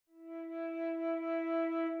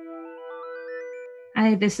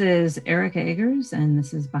Hi, this is Erica Eggers, and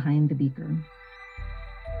this is Behind the Beaker.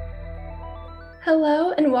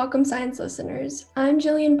 Hello and welcome, science listeners. I'm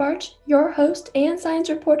Jillian Barch, your host and science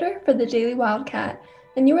reporter for the Daily Wildcat,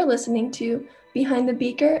 and you are listening to Behind the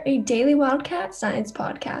Beaker, a Daily Wildcat science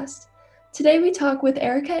podcast. Today we talk with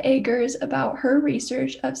Erica Eggers about her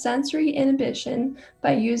research of sensory inhibition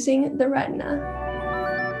by using the retina.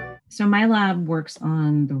 So my lab works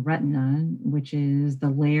on the retina, which is the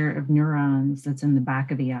layer of neurons that's in the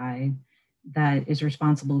back of the eye that is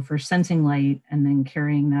responsible for sensing light and then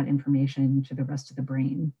carrying that information to the rest of the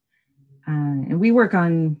brain. And we work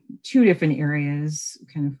on two different areas,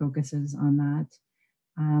 kind of focuses on that.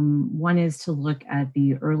 One is to look at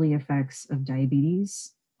the early effects of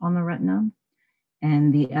diabetes on the retina,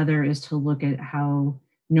 and the other is to look at how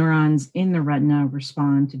neurons in the retina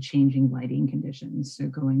respond to changing lighting conditions. So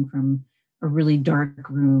going from a really dark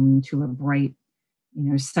room to a bright,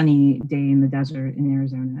 sunny day in the desert in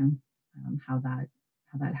Arizona, how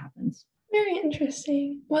that happens. Very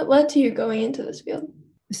interesting. What led to you going into this field?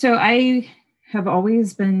 So I have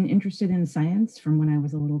always been interested in science from when I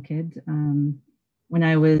was a little kid. When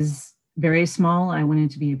I was very small, I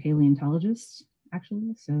wanted to be a paleontologist,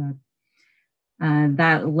 actually. So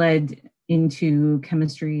that led into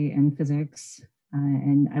chemistry and physics.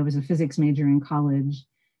 And I was a physics major in college,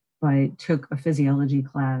 but took a physiology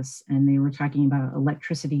class, and they were talking about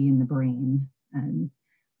electricity in the brain. And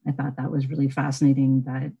I thought that was really fascinating,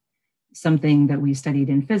 that something that we studied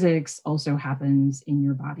in physics also happens in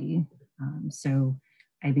your body. So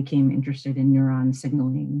I became interested in neuron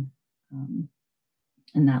signaling,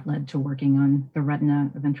 and that led to working on the retina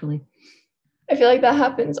eventually. I feel like that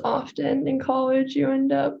happens often in college. You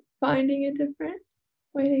end up finding a different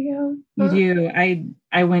way to go. You do.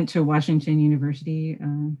 I went to Washington University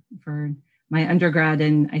for my undergrad,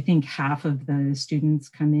 and I think half of the students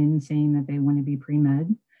come in saying that they want to be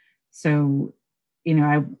pre-med. So,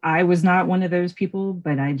 I was not one of those people,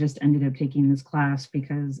 but I just ended up taking this class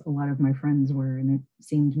because a lot of my friends were, and it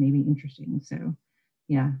seemed maybe interesting. So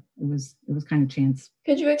yeah, it was kind of chance.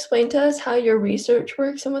 Could you explain to us how your research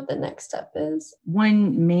works and what the next step is?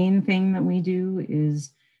 One main thing that we do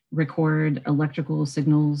is record electrical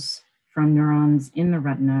signals from neurons in the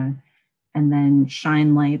retina and then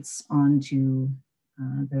shine lights onto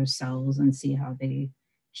those cells and see how they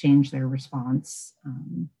change their response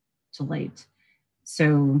to light.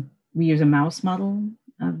 So we use a mouse model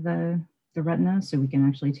of the retina, so we can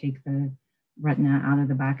actually take the retina out of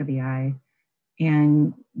the back of the eye.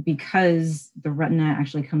 And because the retina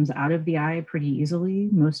actually comes out of the eye pretty easily,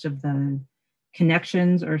 most of the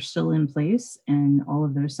connections are still in place, and all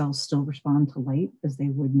of those cells still respond to light as they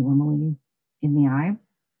would normally in the eye.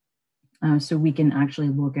 So we can actually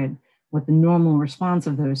look at what the normal response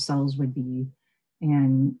of those cells would be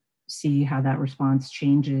and see how that response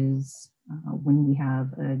changes when we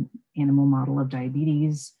have an animal model of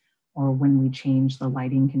diabetes or when we change the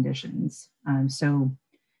lighting conditions. So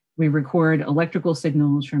we record electrical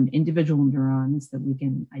signals from individual neurons that we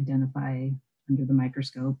can identify under the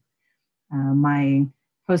microscope. My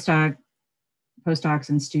postdocs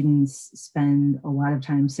and students spend a lot of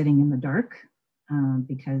time sitting in the dark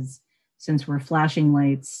because since we're flashing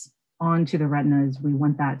lights onto the retinas, we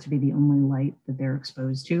want that to be the only light that they're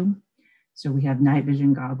exposed to. So we have night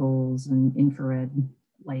vision goggles and infrared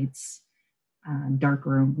lights, dark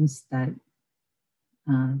rooms that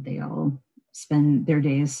they all spend their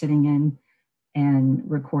days sitting in and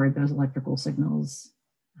record those electrical signals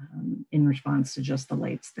in response to just the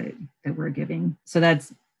lights that we're giving. So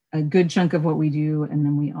that's a good chunk of what we do. And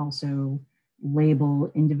then we also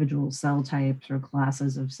label individual cell types or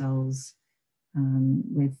classes of cells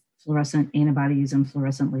with fluorescent antibodies and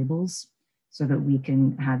fluorescent labels so that we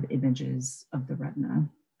can have images of the retina.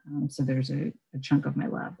 So there's a chunk of my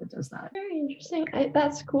lab that does that. Very interesting.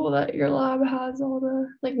 That's cool that your lab has all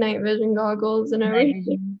the night vision goggles and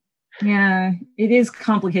everything. Yeah, it is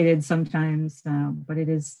complicated sometimes, but it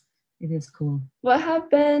is cool. What have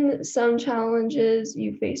been some challenges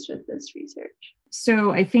you faced with this research?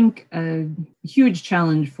 So I think a huge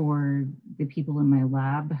challenge for the people in my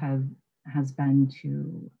lab has been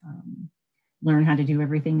to learn how to do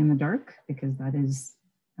everything in the dark, because that is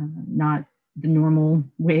not the normal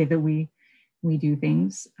way that we do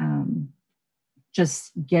things.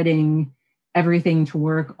 Just getting everything to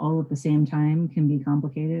work all at the same time can be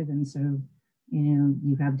complicated. And so,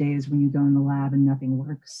 you have days when you go in the lab and nothing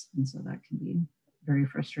works. And so that can be very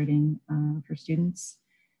frustrating for students.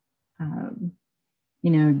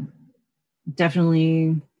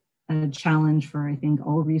 Definitely a challenge for, I think,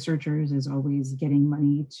 all researchers is always getting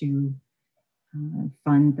money to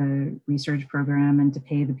fund the research program and to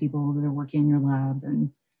pay the people that are working in your lab.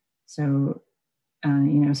 And so,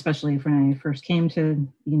 especially when I first came to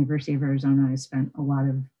the University of Arizona, I spent a lot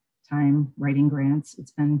of time writing grants.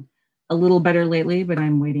 It's been a little better lately, but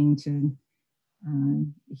I'm waiting to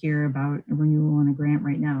hear about a renewal on a grant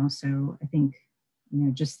right now. So I think,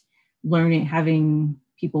 just having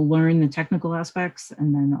people learn the technical aspects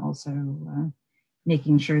and then also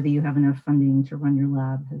making sure that you have enough funding to run your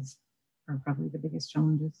lab are probably the biggest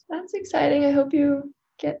challenges. That's exciting. I hope you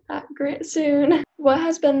get that grant soon. What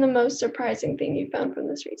has been the most surprising thing you found from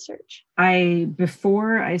this research?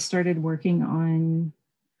 Before I started working on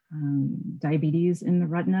diabetes in the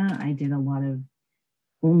retina, I did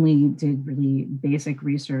really basic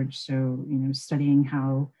research. So, studying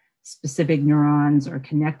how specific neurons are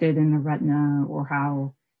connected in the retina, or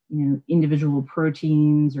how, individual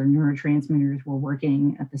proteins or neurotransmitters were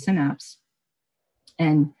working at the synapse.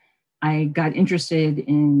 And I got interested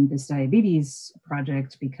in this diabetes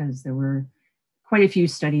project because there were quite a few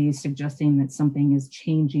studies suggesting that something is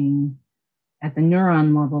changing at the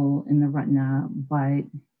neuron level in the retina, but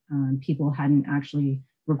people hadn't actually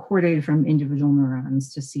recorded from individual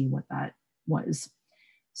neurons to see what that was.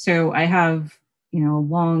 So I have,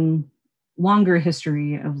 a longer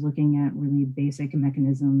history of looking at really basic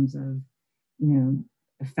mechanisms of,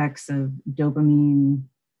 effects of dopamine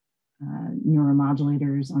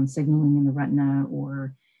neuromodulators on signaling in the retina,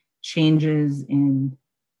 or changes in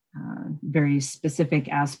very specific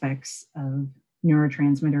aspects of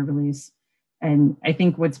neurotransmitter release. And I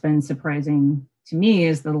think what's been surprising to me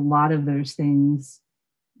is that a lot of those things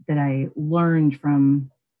that I learned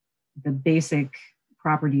from the basic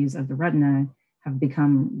properties of the retina have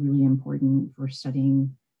become really important for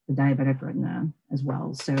studying the diabetic retina as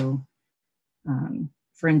well. So,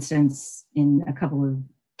 for instance, in a couple of,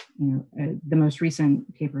 the most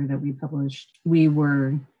recent paper that we published, we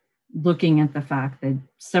were looking at the fact that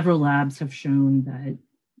several labs have shown that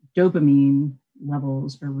dopamine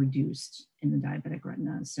levels are reduced in the diabetic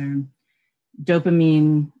retina. So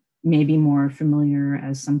dopamine may be more familiar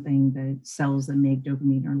as something that cells that make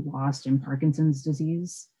dopamine are lost in Parkinson's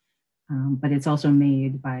disease, but it's also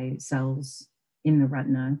made by cells in the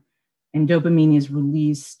retina. And dopamine is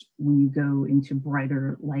released when you go into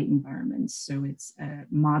brighter light environments. So it's a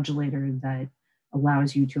modulator that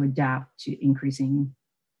allows you to adapt to increasing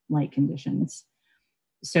light conditions.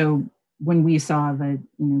 So when we saw that,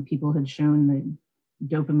 people had shown that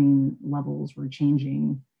dopamine levels were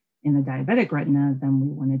changing in the diabetic retina, then we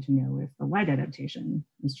wanted to know if the light adaptation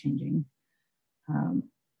was changing.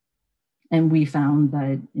 And we found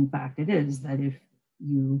that, in fact, it is, that if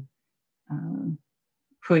you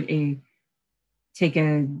take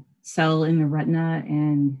a cell in the retina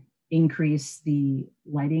and increase the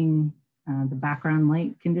lighting, the background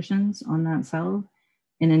light conditions on that cell,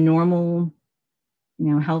 in a normal,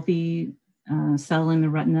 healthy cell in the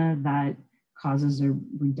retina, that causes a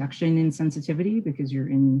reduction in sensitivity because you're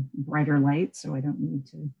in brighter light. So I don't need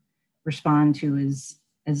to respond to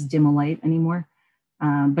as dim a light anymore.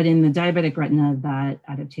 But in the diabetic retina, that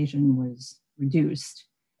adaptation was reduced.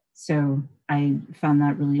 So I found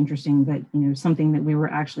that really interesting, that, something that we were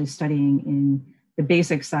actually studying in the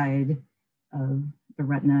basic side of the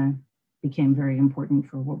retina became very important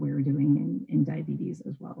for what we were doing in diabetes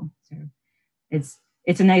as well. So it's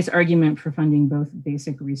a nice argument for funding both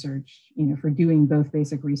basic research, for doing both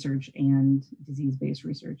basic research and disease-based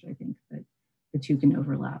research. I think that the two can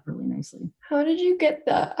overlap really nicely. How did you get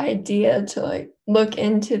the idea to look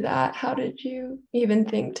into that? How did you even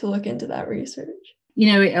think to look into that research?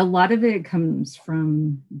 A lot of it comes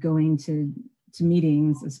from going to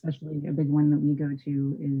meetings, especially a big one that we go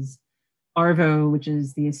to is ARVO, which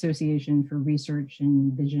is the Association for Research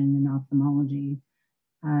in Vision and Ophthalmology.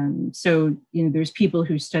 So, there's people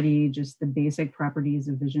who study just the basic properties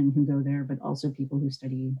of vision who go there, but also people who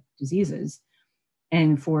study diseases.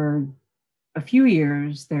 And for a few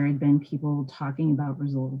years, there had been people talking about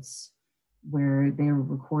results where they were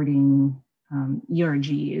recording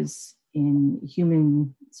ERGs in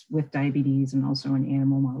humans with diabetes and also in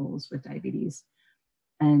animal models with diabetes.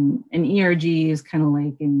 And an ERG is kind of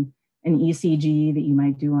like an ECG that you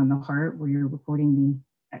might do on the heart, where you're recording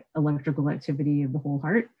the electrical activity of the whole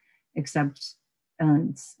heart, except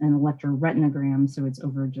it's an electroretinogram, so it's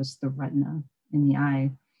over just the retina in the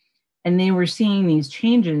eye. And they were seeing these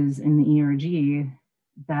changes in the ERG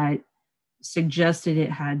that suggested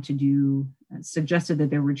that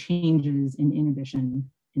there were changes in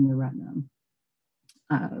inhibition in the retina.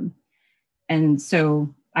 And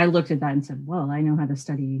so I looked at that and said, well, I know how to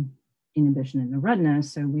study inhibition in the retina,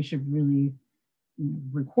 so we should really,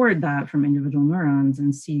 record that from individual neurons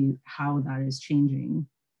and see how that is changing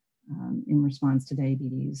in response to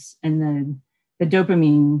diabetes. And the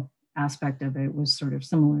dopamine aspect of it was sort of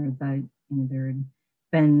similar, that there had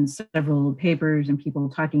been several papers and people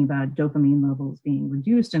talking about dopamine levels being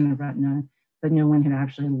reduced in the retina, but no one had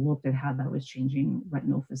actually looked at how that was changing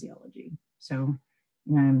retinal physiology. So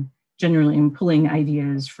generally I'm pulling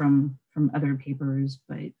ideas from other papers,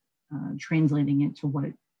 but translating it to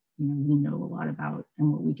what we know a lot about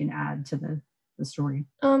and what we can add to the story.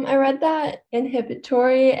 I read that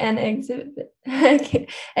inhibitory and excitatory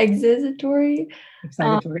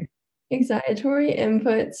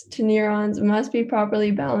inputs to neurons must be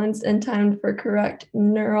properly balanced and timed for correct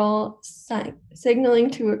neural signaling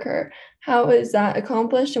to occur. How is that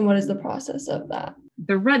accomplished, and what is the process of that?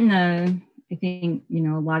 The retina, I think,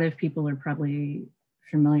 a lot of people are probably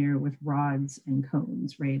familiar with rods and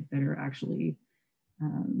cones, right, that are actually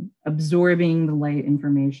absorbing the light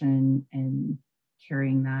information and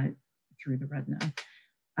carrying that through the retina.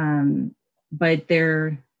 But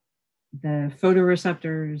they're the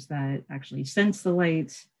photoreceptors that actually sense the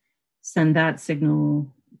light, send that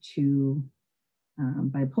signal to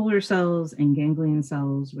bipolar cells and ganglion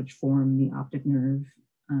cells, which form the optic nerve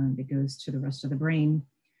that goes to the rest of the brain.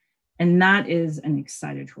 And that is an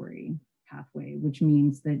excitatory pathway, which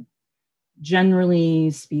means that generally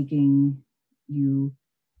speaking,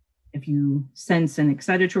 if you sense an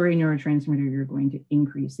excitatory neurotransmitter, you're going to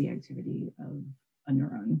increase the activity of a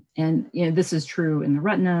neuron. And this is true in the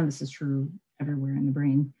retina, this is true everywhere in the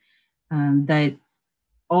brain, that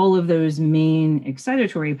all of those main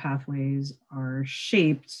excitatory pathways are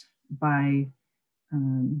shaped by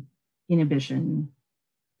inhibition.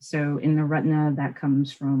 So in the retina, that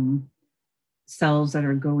comes from cells that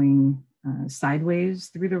are going sideways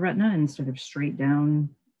through the retina instead of straight down,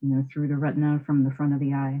 through the retina from the front of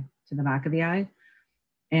the eye to the back of the eye.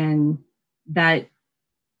 And that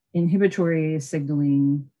inhibitory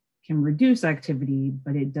signaling can reduce activity,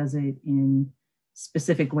 but it does it in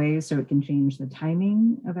specific ways, so it can change the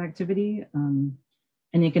timing of activity. And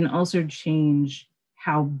it can also change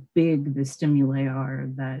how big the stimuli are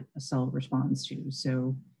that a cell responds to.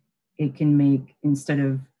 So it can make, instead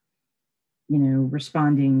of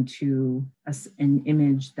responding to an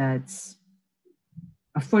image that's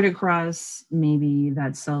a foot across, maybe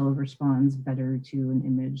that cell responds better to an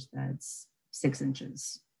image that's 6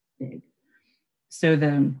 inches big. So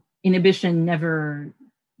the inhibition never,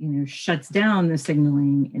 shuts down the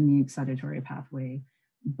signaling in the excitatory pathway,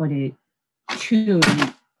 but it tunes,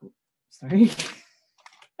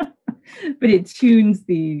 but it tunes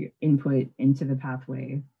the input into the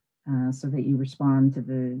pathway so that you respond to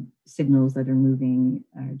the signals that are moving,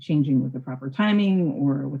 changing with the proper timing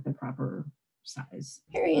or with the proper size.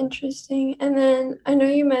 Very interesting. And then I know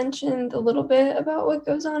you mentioned a little bit about what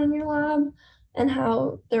goes on in your lab and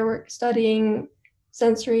how their work studying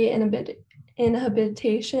sensory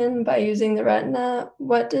inhibition by using the retina.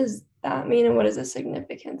 What does that mean, and what is the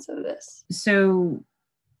significance of this? So,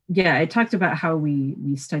 yeah, I talked about how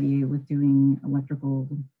we study with doing electrical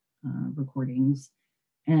recordings.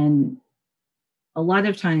 And a lot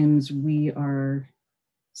of times we are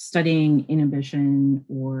studying inhibition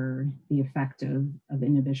or the effect of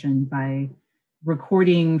inhibition by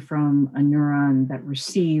recording from a neuron that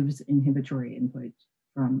receives inhibitory input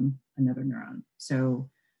from another neuron. So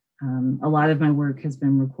a lot of my work has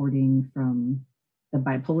been recording from the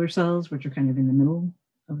bipolar cells, which are kind of in the middle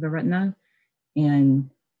of the retina, and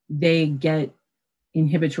they get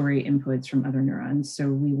inhibitory inputs from other neurons. So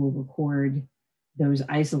we will record those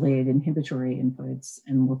isolated inhibitory inputs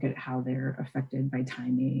and look at how they're affected by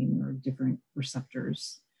timing or different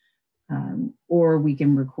receptors. Or we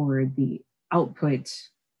can record the output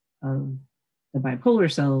of the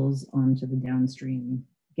bipolar cells onto the downstream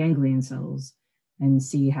ganglion cells and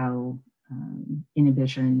see how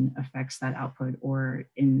inhibition affects that output. Or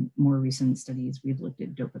in more recent studies, we've looked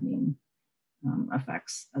at dopamine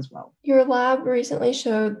effects as well. Your lab recently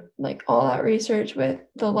showed all that research with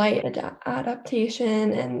the light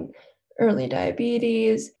adaptation and early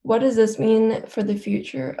diabetes. What does this mean for the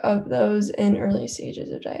future of those in early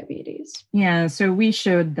stages of diabetes? Yeah, so we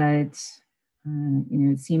showed that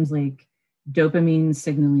it seems like dopamine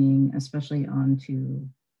signaling, especially onto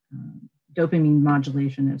dopamine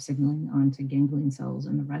modulation of signaling onto ganglion cells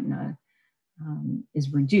in the retina,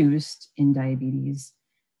 is reduced in diabetes.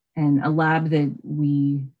 And a lab that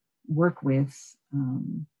we work with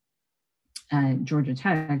at Georgia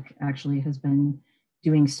Tech actually has been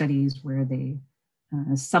doing studies where they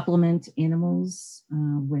supplement animals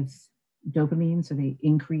with dopamine. So they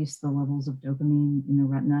increase the levels of dopamine in the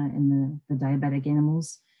retina in the diabetic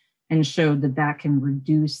animals. and showed that that can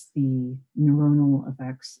reduce the neuronal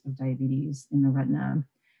effects of diabetes in the retina.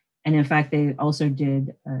 And in fact, they also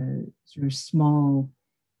did a sort of small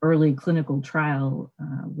early clinical trial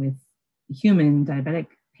with human diabetic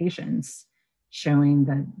patients, showing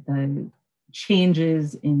that the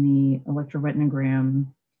changes in the electroretinogram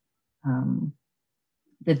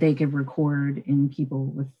that they could record in people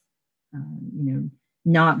with,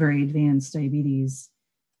 not very advanced diabetes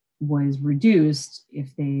was reduced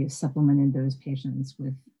if they supplemented those patients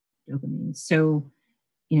with dopamine. So,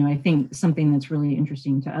 I think something that's really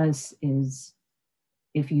interesting to us is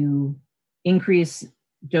if you increase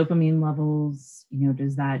dopamine levels,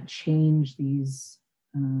 does that change these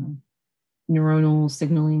neuronal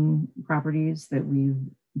signaling properties that we've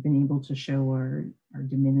been able to show are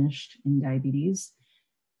diminished in diabetes?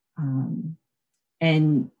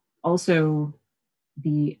 And also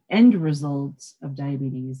the end results of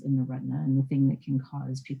diabetes in the retina, and the thing that can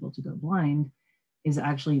cause people to go blind, is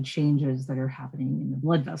actually changes that are happening in the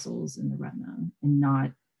blood vessels in the retina and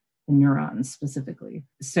not the neurons specifically.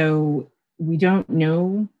 So we don't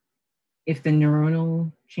know if the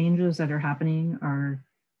neuronal changes that are happening are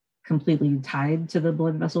completely tied to the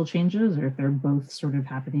blood vessel changes or if they're both sort of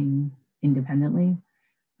happening independently.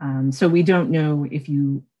 So we don't know if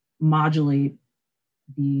you modulate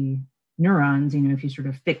the neurons, if you sort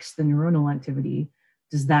of fix the neuronal activity,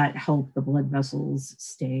 does that help the blood vessels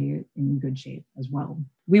stay in good shape as well?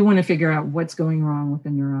 We want to figure out what's going wrong with the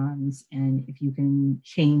neurons, and if you can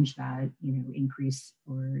change that, increase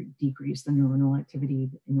or decrease the neuronal activity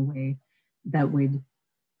in a way that would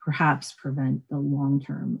perhaps prevent the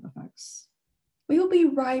long-term effects. We will be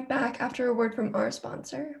right back after a word from our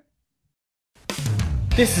sponsor.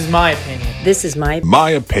 This is my opinion. This is my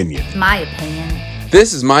opinion. My opinion.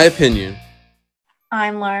 This is my opinion.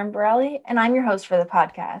 I'm Lauren Borelli, and I'm your host for the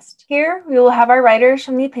podcast. Here, we will have our writers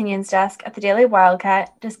from the Opinions Desk at the Daily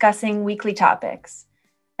Wildcat discussing weekly topics.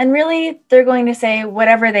 And really, they're going to say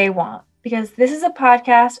whatever they want, because this is a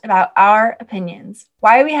podcast about our opinions,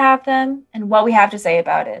 why we have them, and what we have to say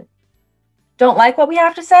about it. Don't like what we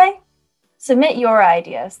have to say? Submit your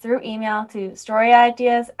ideas through email to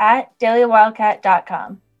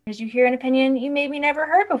storyideas@dailywildcat.com. As you hear an opinion you maybe never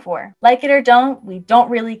heard before. Like it or don't, we don't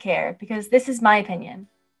really care, because this is my opinion.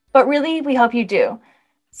 But really, we hope you do.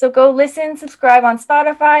 So go listen, subscribe on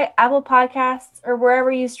Spotify, Apple Podcasts, or wherever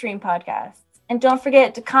you stream podcasts. And don't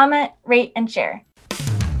forget to comment, rate, and share.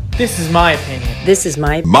 This is my opinion. This is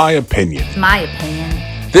my opinion. My opinion.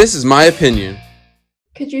 This is my opinion.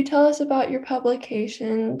 Could you tell us about your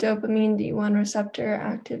publication, Dopamine D1 Receptor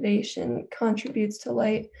Activation Contributes to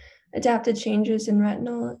Light Adapted Changes in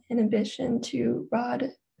Retinal Inhibition to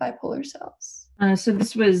Rod Bipolar Cells? So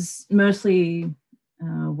this was mostly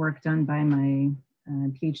work done by my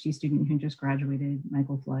PhD student who just graduated,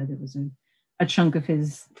 Michael Flood. It was a chunk of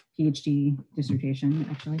his PhD dissertation,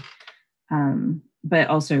 actually, but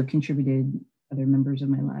also other members of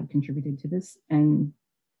my lab contributed to this. And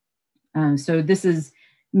so this is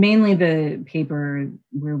mainly the paper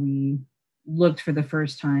where we looked for the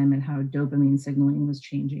first time at how dopamine signaling was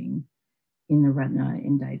changing in the retina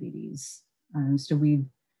in diabetes. So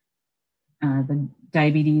the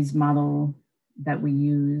diabetes model that we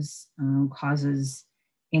use causes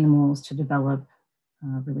animals to develop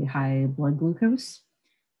really high blood glucose.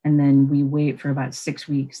 And then we wait for about 6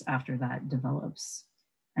 weeks after that develops.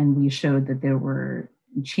 And we showed that there were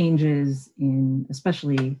changes in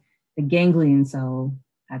especially the ganglion cell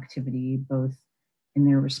activity, both in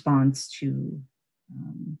their response to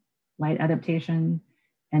light adaptation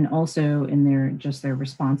and also in their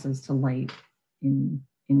responses to light in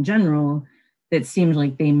general, that seemed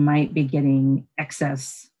like they might be getting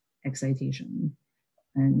excess excitation.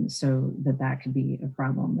 And so that could be a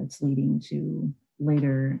problem that's leading to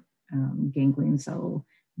later ganglion cell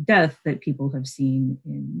death that people have seen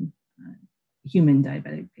in human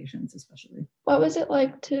diabetic patients especially. What was it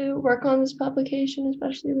like to work on this publication,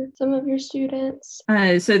 especially with some of your students?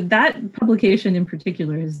 So that publication in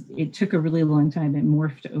particular, it took a really long time. It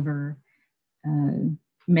morphed over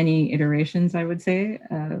many iterations, I would say.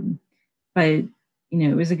 But,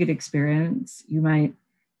 it was a good experience. My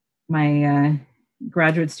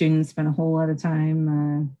graduate students spent a whole lot of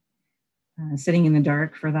time sitting in the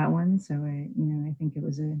dark for that one. So I think it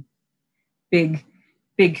was a big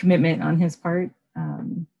commitment on his part.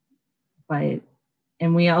 It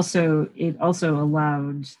also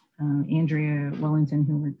allowed Andrea Wellington,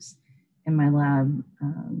 who works in my lab,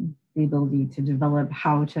 the ability to develop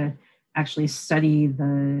how to actually study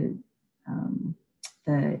the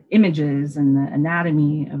images and the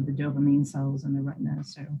anatomy of the dopamine cells in the retina.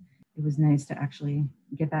 So it was nice to actually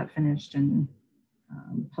get that finished and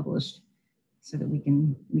published so that we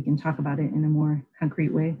can talk about it in a more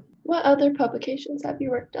concrete way. What other publications have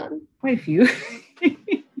you worked on? Quite a few.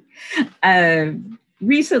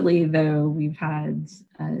 Recently, though, we've had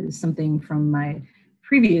something from my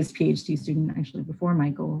previous PhD student, actually before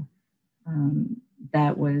Michael,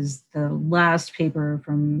 that was the last paper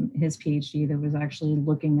from his PhD that was actually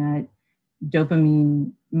looking at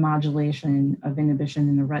dopamine modulation of inhibition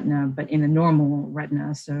in the retina, but in a normal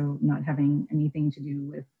retina, so not having anything to do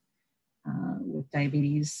with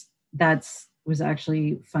diabetes. That was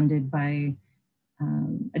actually funded by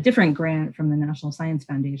a different grant from the National Science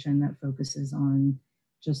Foundation that focuses on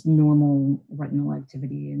just normal retinal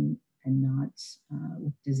activity and not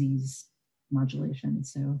with disease modulation.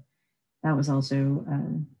 So that was also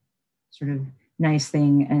a sort of nice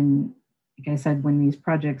thing. And like I said, when these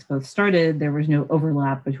projects both started, there was no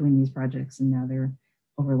overlap between these projects, and now they're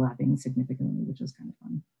overlapping significantly, which is kind of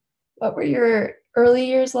fun. What were your early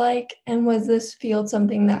years like, and was this field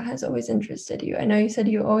something that has always interested you? I know you said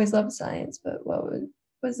you always loved science, but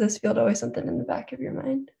was this field always something in the back of your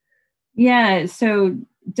mind? Yeah, so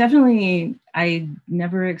definitely I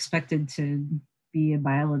never expected to be a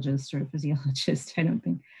biologist or a physiologist, I don't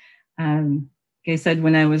think. Like I said,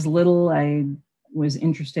 when I was little, I was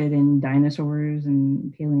interested in dinosaurs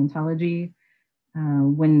and paleontology.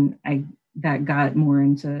 When that got more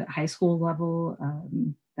into high school level,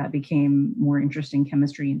 that became more interesting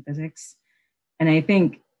chemistry and physics. And I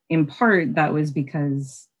think in part that was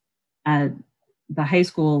because at the high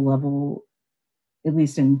school level, at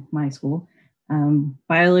least in my school,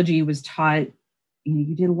 biology was taught,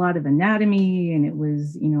 you did a lot of anatomy, and it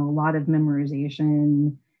was, a lot of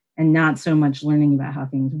memorization and not so much learning about how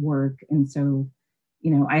things work. And so,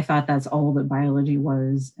 I thought that's all that biology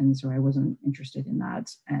was. And so I wasn't interested in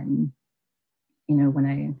that. And, when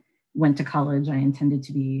I went to college, I intended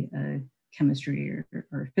to be a chemistry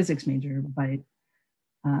or physics major. But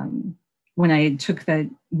when I took that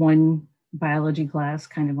one biology class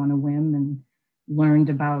kind of on a whim and learned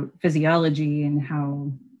about physiology and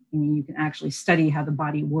how you can actually study how the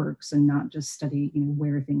body works and not just study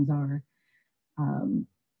where things are,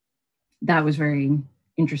 that was very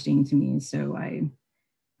interesting to me. So I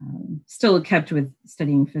still kept with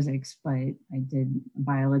studying physics, but I did a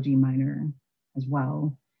biology minor as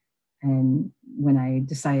well. And when I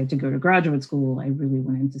decided to go to graduate school, I really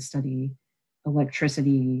wanted to study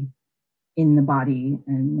electricity in the body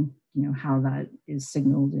and how that is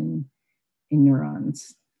signaled in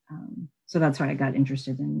neurons. So that's why I got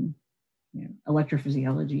interested in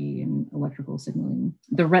electrophysiology and electrical signaling.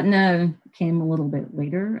 The retina came a little bit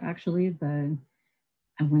later, actually. When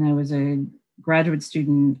I was a graduate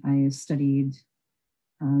student, I studied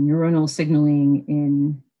neuronal signaling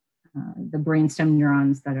in the brainstem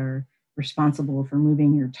neurons that are responsible for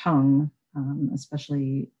moving your tongue,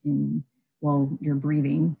 especially while you're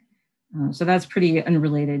breathing. So that's pretty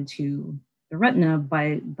unrelated to the retina,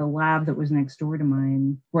 but the lab that was next door to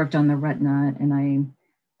mine worked on the retina. And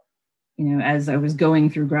I, as I was going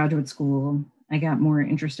through graduate school, I got more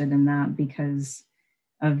interested in that because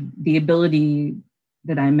of the ability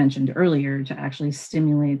that I mentioned earlier to actually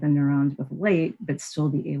stimulate the neurons with light, but still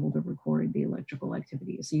be able to record the electrical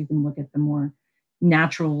activity. So you can look at the more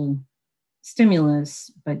natural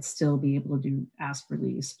stimulus, but still be able to ask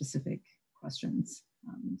really specific questions.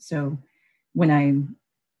 So when I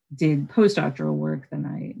did postdoctoral work, then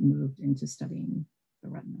I moved into studying the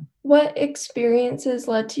retina. What experiences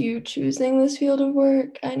led to you choosing this field of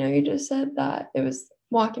work? I know you just said that it was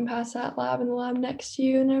walking past that lab and the lab next to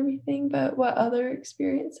you and everything, but what other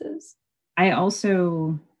experiences? I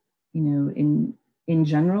also, in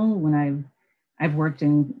general, when I've worked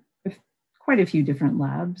in quite a few different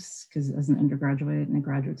labs, because as an undergraduate and a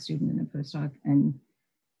graduate student and a postdoc, and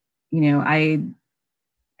I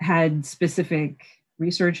had specific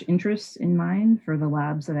research interests in mind for the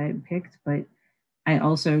labs that I picked, but I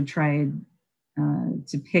also tried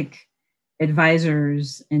to pick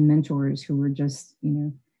advisors and mentors who were just,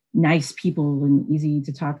 nice people and easy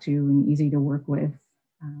to talk to and easy to work with.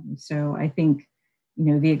 So I think,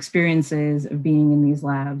 the experiences of being in these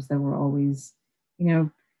labs that were always,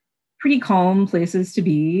 pretty calm places to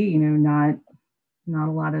be, not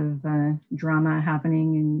a lot of drama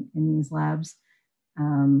happening in these labs.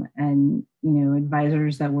 And,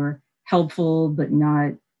 advisors that were helpful, but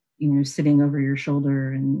not, sitting over your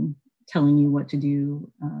shoulder and telling you what to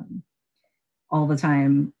do all the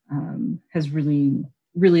time has really,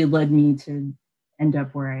 really led me to end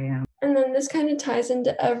up where I am. And then this kind of ties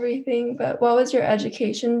into everything, but what was your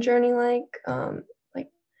education journey like?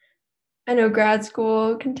 I know grad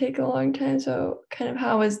school can take a long time, so kind of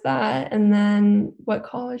how was that? And then what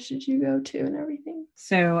college did you go to and everything?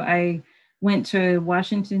 So I went to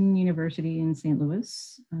Washington University in St.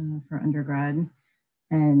 Louis for undergrad,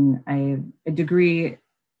 and I have a degree,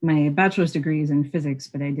 my bachelor's degree is in physics,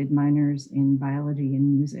 but I did minors in biology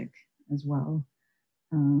and music as well.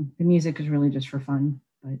 The music is really just for fun,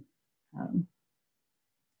 but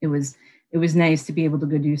it was nice to be able to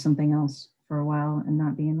go do something else for a while and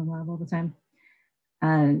not be in the lab all the time.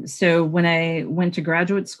 So when I went to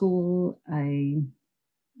graduate school, I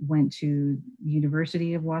went to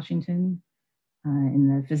University of Washington in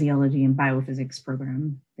the physiology and biophysics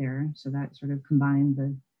program there. So that sort of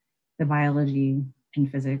combined the biology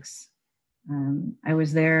and physics. I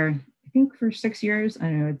was there, I think, for 6 years. I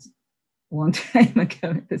know it's a long time ago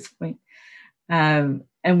at this point. And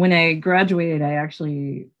when I graduated, I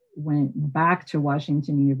actually went back to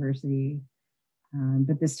Washington University,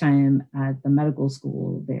 but this time at the medical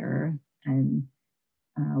school there, and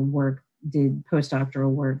did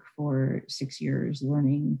postdoctoral work for 6 years,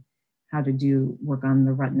 learning how to do work on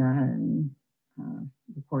the retina and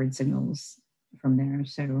record signals from there.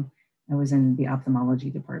 So I was in the ophthalmology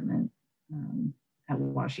department at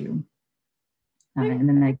WashU. And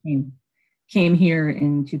then I came here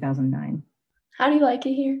in 2009. How do you like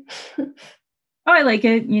it here? Oh, I like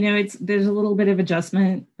it. You know, there's a little bit of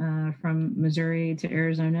adjustment from Missouri to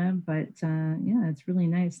Arizona, but yeah, it's really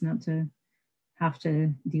nice not to have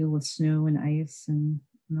to deal with snow and ice and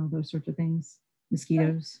all those sorts of things.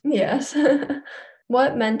 Mosquitoes. Yes.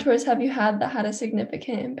 What mentors have you had that had a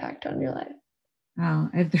significant impact on your life? Oh,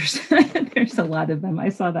 there's a lot of them. I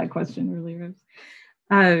saw that question earlier.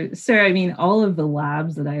 So, I mean, all of the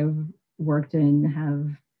labs that I've worked in have,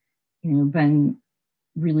 been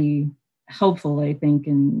really helpful, I think,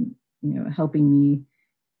 in, helping me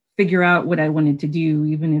figure out what I wanted to do,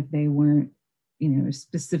 even if they weren't,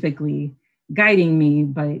 specifically guiding me,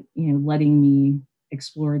 but, letting me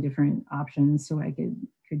explore different options so I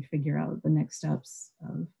could figure out the next steps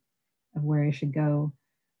of where I should go.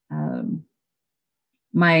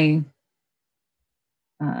 My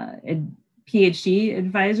PhD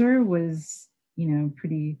advisor was,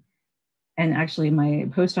 pretty, and actually my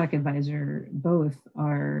postdoc advisor, both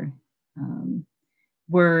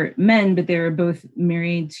were men, but they were both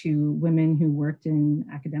married to women who worked in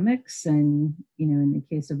academics. And, in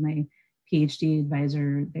the case of my PhD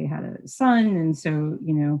advisor, they had a son. And so,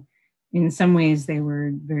 in some ways they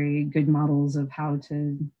were very good models of how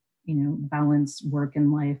to, balance work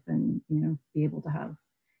and life and, be able to have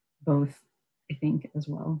both, I think, as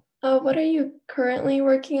well. What are you currently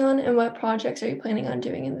working on, and what projects are you planning on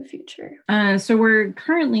doing in the future? So we're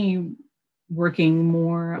currently working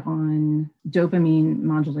more on dopamine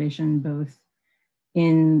modulation, both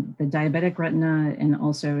in the diabetic retina and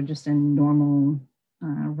also just in normal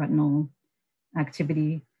retinal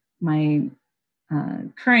activity. My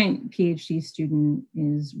current PhD student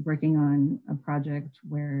is working on a project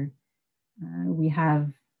where we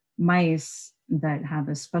have mice that have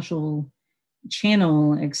a special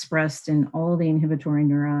channel expressed in all the inhibitory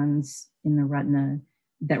neurons in the retina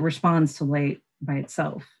that responds to light by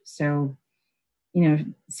itself. So,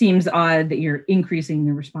 seems odd that you're increasing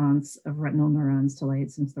the response of retinal neurons to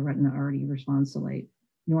light since the retina already responds to light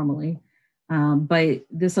normally. But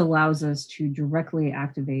this allows us to directly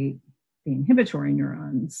activate the inhibitory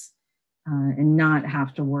neurons and not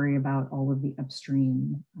have to worry about all of the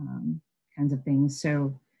upstream kinds of things.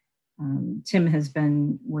 So Tim has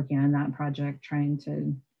been working on that project, trying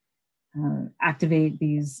to activate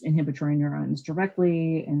these inhibitory neurons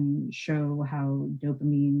directly and show how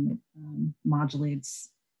dopamine modulates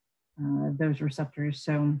those receptors.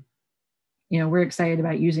 So, we're excited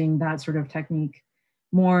about using that sort of technique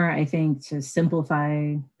more, I think, to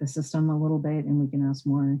simplify the system a little bit, and we can ask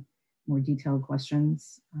more detailed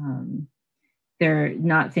questions. They're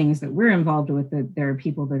not things that we're involved with, but there are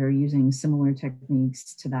people that are using similar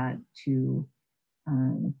techniques to that to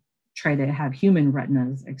try to have human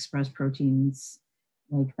retinas express proteins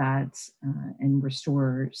like that and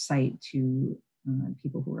restore sight to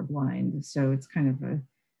people who are blind. So it's kind of a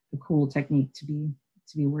cool technique to be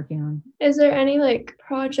working on. Is there any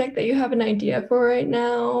project that you have an idea for right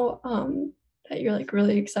now that you're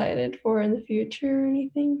really excited for in the future or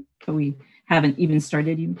anything? But we haven't even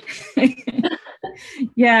started.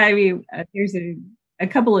 Yeah, I mean, there's a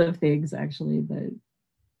couple of things actually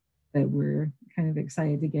that we're kind of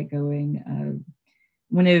excited to get going.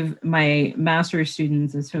 One of my master's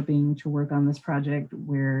students is hoping to work on this project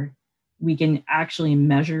where we can actually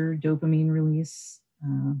measure dopamine release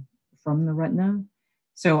from the retina.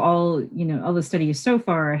 So all the studies so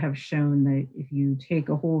far have shown that if you take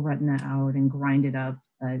a whole retina out and grind it up,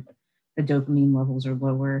 the dopamine levels are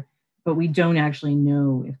lower, but we don't actually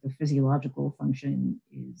know if the physiological function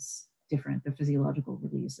is different. The physiological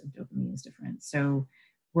release of dopamine is different. So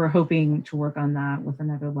we're hoping to work on that with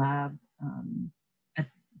another lab at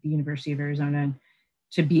the University of Arizona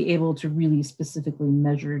to be able to really specifically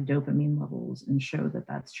measure dopamine levels and show that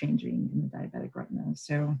that's changing in the diabetic retina.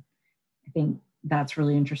 So I think that's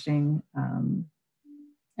really interesting. And,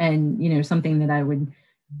 something that I would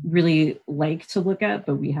really like to look at,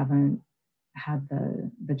 but we haven't had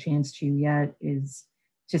the chance to yet, is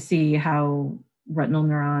to see how retinal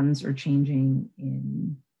neurons are changing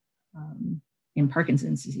in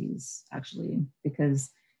Parkinson's disease, actually, because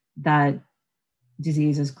that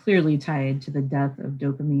disease is clearly tied to the death of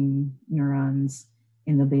dopamine neurons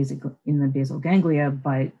in the basal ganglia,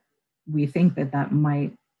 but we think that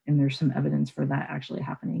might, and there's some evidence for that actually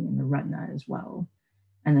happening in the retina as well,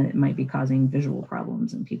 and that it might be causing visual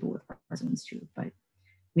problems in people with Parkinson's too. But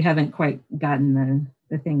we haven't quite gotten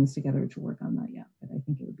the things together to work on that yet, but I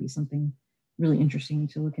think it would be something really interesting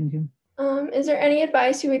to look into. Is there any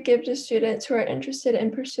advice you would give to students who are interested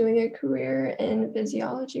in pursuing a career in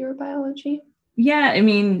physiology or biology? Yeah, I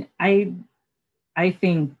mean, I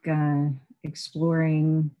think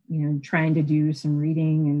exploring, trying to do some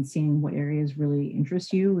reading and seeing what areas really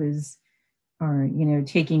interest you or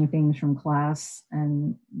taking things from class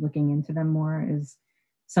and looking into them more is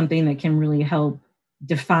something that can really help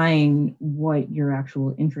define what your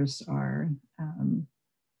actual interests are.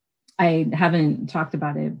 I haven't talked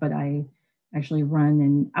about it, but I actually run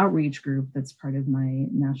an outreach group that's part of my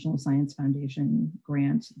National Science Foundation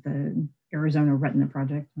grant, the Arizona Retina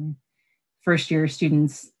Project. My first year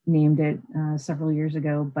students named it several years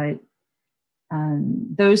ago, but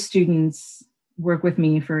those students work with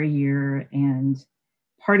me for a year, and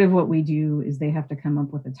part of what we do is they have to come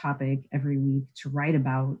up with a topic every week to write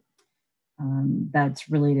about that's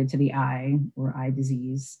related to the eye or eye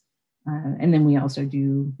disease. And then we also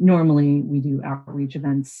normally we do outreach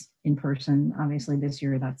events in person. Obviously this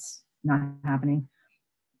year that's not happening.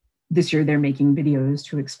 This year they're making videos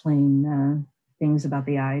to explain things about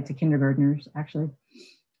the eye to kindergartners, actually.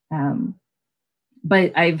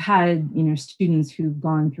 But I've had, students who've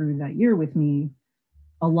gone through that year with me.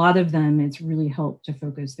 A lot of them, it's really helped to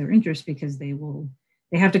focus their interest because they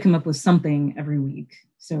have to come up with something every week.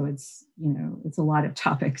 So it's a lot of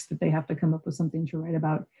topics that they have to come up with something to write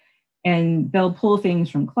about. And they'll pull things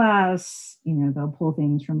from class, they'll pull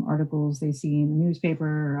things from articles they see in the newspaper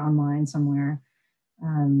or online somewhere,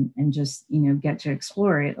 and just, get to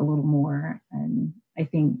explore it a little more. And I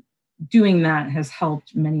think doing that has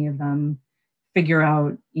helped many of them figure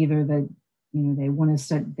out either that, they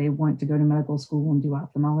want to go to medical school and do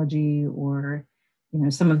ophthalmology, or,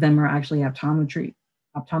 some of them are actually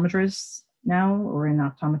optometrists now or in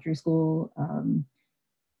optometry school.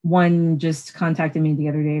 One just contacted me the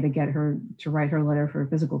other day to get her to write her letter for a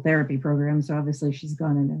physical therapy program. So obviously she's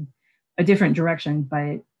gone in a different direction,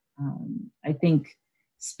 but I think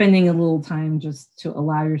spending a little time just to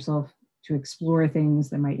allow yourself to explore things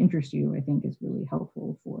that might interest you, I think is really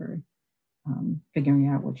helpful for figuring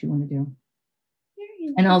out what you want to do.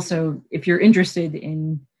 And also, if you're interested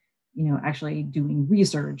in, actually doing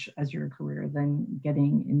research as your career, then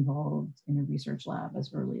getting involved in a research lab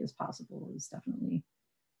as early as possible is definitely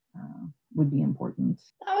would be important.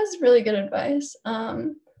 That was really good advice.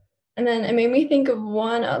 And then it made me think of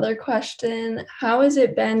one other question. How has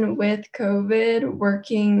it been with COVID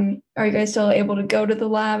working? Are you guys still able to go to the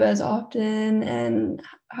lab as often? And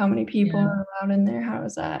how many people are allowed in there? How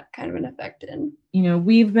has that kind of been affected?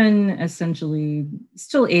 We've been essentially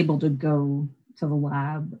still able to go to the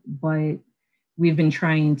lab, but we've been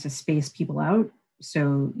trying to space people out.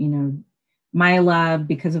 So, my lab,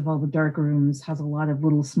 because of all the dark rooms, has a lot of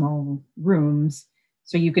little small rooms.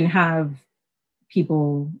 So you can have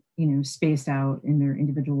people, spaced out in their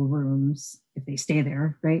individual rooms if they stay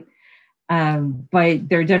there, right? But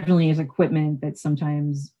there definitely is equipment that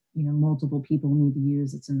sometimes, multiple people need to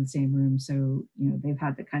use. It's in the same room. So, they've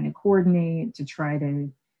had to kind of coordinate to try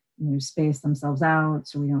to, space themselves out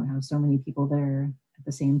so we don't have so many people there at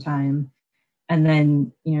the same time. And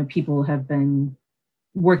then, people have been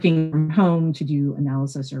working from home to do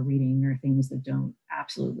analysis or reading or things that don't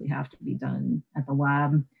absolutely have to be done at the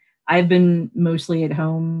lab. I've been mostly at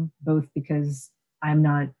home, both because I'm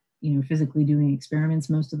not, physically doing experiments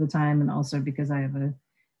most of the time, and also because I have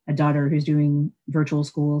a daughter who's doing virtual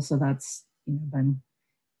school. So that's, you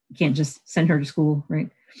can't just send her to school,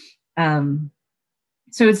 right?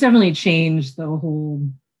 So it's definitely changed the whole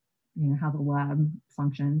how the lab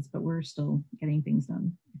functions, but we're still getting things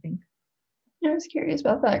done, I think. I was curious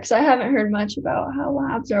about that because I haven't heard much about how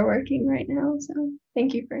labs are working right now. So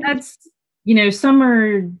thank you for that's, some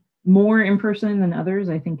are more in person than others.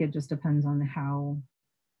 I think it just depends on how,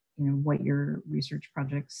 what your research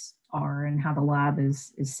projects are and how the lab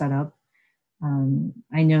is set up.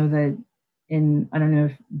 I know that I don't know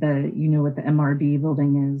if what the MRB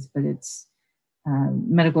building is, but it's a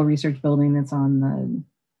medical research building that's on the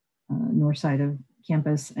north side of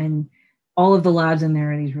campus. And all of the labs in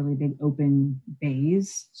there are these really big open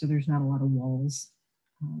bays. So there's not a lot of walls.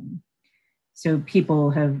 So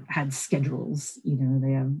people have had schedules,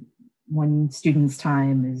 they have one student's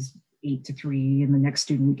time is 8 to 3 and the next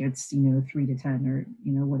student gets, 3 to 10 or,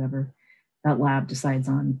 whatever that lab decides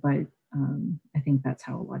on. But I think that's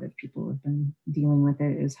how a lot of people have been dealing with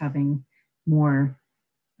it, is having more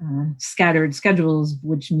scattered schedules,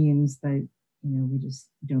 which means that, we just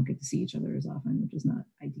don't get to see each other as often, which is not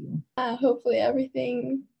ideal. Hopefully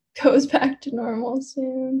everything goes back to normal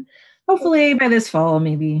soon. Hopefully by this fall,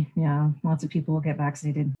 maybe. Yeah, lots of people will get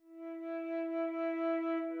vaccinated.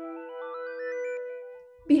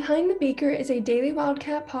 Behind the Beaker is a Daily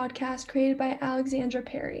Wildcat podcast created by Alexandra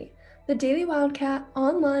Perry. The Daily Wildcat,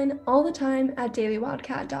 online all the time at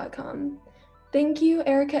dailywildcat.com. Thank you,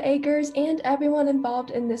 Erica Akers, and everyone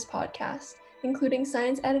involved in this podcast, including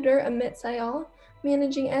science editor Amit Sayal,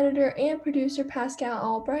 managing editor and producer Pascal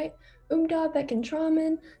Albright, Umda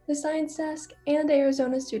Bekentraman, the Science Desk, and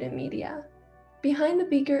Arizona Student Media. Behind the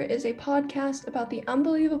Beaker is a podcast about the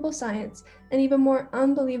unbelievable science and even more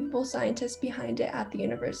unbelievable scientists behind it at the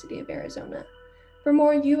University of Arizona. For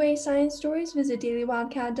more UA science stories, visit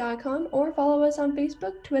dailywildcat.com or follow us on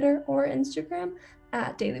Facebook, Twitter, or Instagram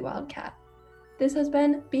at Daily Wildcat. This has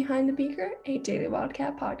been Behind the Beaker, a Daily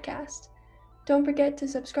Wildcat podcast. Don't forget to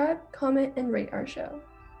subscribe, comment, and rate our show.